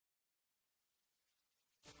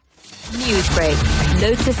Newsbreak,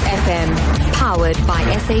 Lotus FM, powered by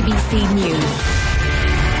SABC News.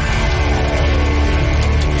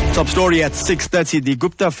 Top story at 6:30. The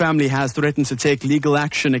Gupta family has threatened to take legal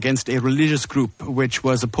action against a religious group which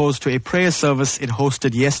was opposed to a prayer service it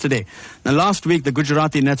hosted yesterday. Now, last week, the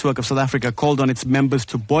Gujarati network of South Africa called on its members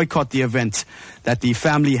to boycott the event that the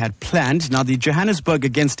family had planned. Now, the Johannesburg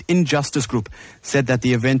Against Injustice group said that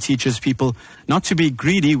the event teaches people not to be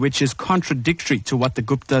greedy, which is contradictory to what the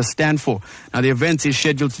Guptas stand for. Now, the event is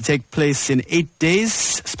scheduled to take place in 8 days.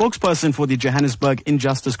 Spokesperson for the Johannesburg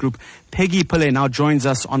Injustice group, Peggy Pillay, now joins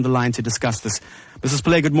us on the line to discuss this. Mrs.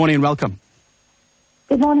 Pillay, good morning and welcome.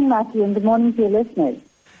 Good morning, Matthew, and good morning to your listeners.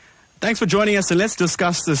 Thanks for joining us, and let's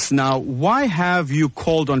discuss this now. Why have you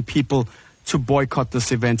called on people to boycott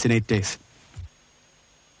this event in 8 days?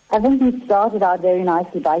 I think we started out very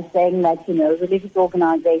nicely by saying that, religious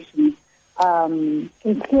organizations can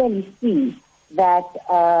clearly see that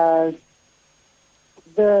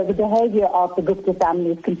the behavior of the Gupta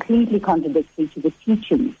family is completely contradictory to the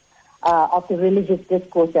teachings of the religious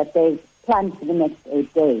discourse that they've planned for the next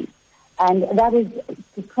 8 days. And that is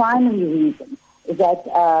the primary reason, is that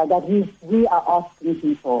we are asking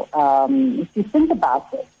people to think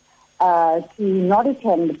about this, to not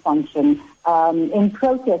attend the function in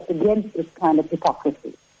protest against this kind of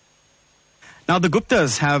hypocrisy. Now, the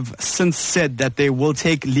Guptas have since said that they will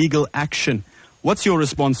take legal action. What's your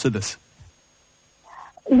response to this?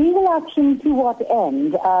 Legal action to what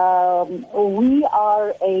end? We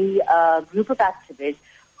are a group of activists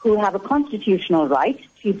who have a constitutional right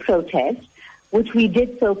to protest, which we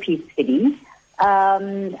did so peacefully.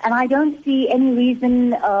 And I don't see any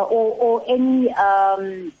reason or any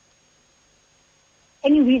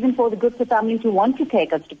reason for the Gupta family to want to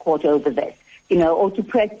take us to court over this, or to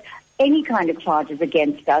press any kind of charges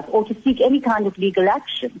against us or to seek any kind of legal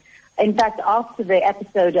action. In fact, after the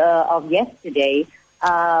episode of yesterday,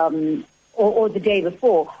 or the day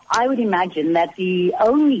before, I would imagine that the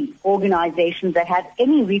only organizations that have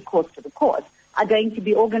any recourse to the court are going to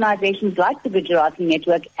be organizations like the Gujarati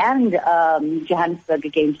network and Johannesburg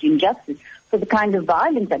Against Injustice for the kind of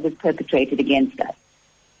violence that was perpetrated against us.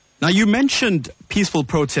 Now, you mentioned peaceful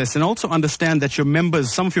protests and also understand that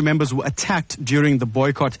some of your members were attacked during the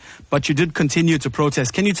boycott, but you did continue to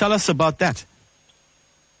protest. Can you tell us about that?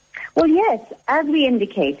 Well, yes, as we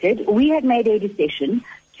indicated, we had made a decision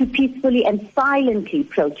to peacefully and silently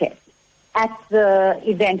protest at the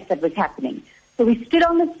event that was happening. So we stood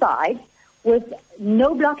on the side with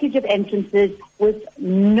no blockage of entrances, with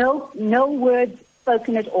no words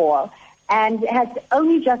spoken at all, and had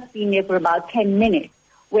only just been there for about 10 minutes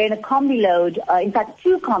when a combi load, in fact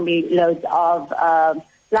 2 combi loads of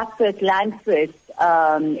Black First, Land First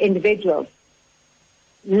individuals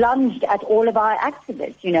lunged at all of our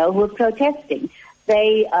activists, who were protesting.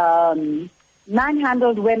 They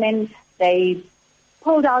manhandled women, they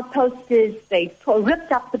pulled out posters, they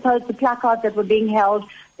ripped up the placards that were being held,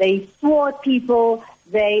 they swore at people,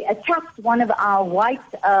 they attacked one of our white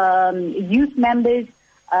youth members,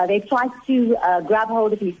 they tried to grab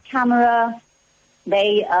hold of his camera,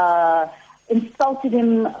 they insulted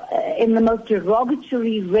him in the most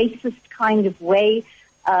derogatory, racist kind of way.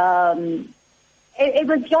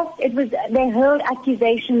 They hurled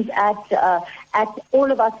accusations at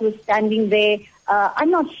all of us who were standing there.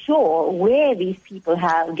 I'm not sure where these people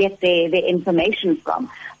get their information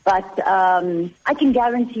from, but I can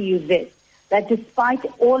guarantee you this, that despite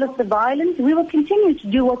all of the violence, we will continue to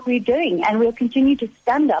do what we're doing, and we'll continue to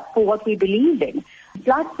stand up for what we believe in.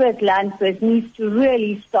 Black First, Land First needs to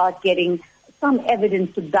really start getting some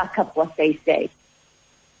evidence to back up what they say.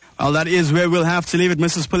 Well, that is where we'll have to leave it.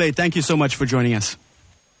 Mrs. Pillay, thank you so much for joining us.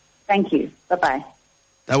 Thank you. Bye-bye.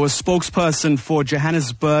 That was spokesperson for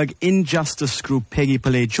Johannesburg Injustice Group, Peggy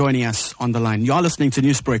Pillay, joining us on the line. You're listening to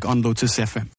Newsbreak on Lotus FM.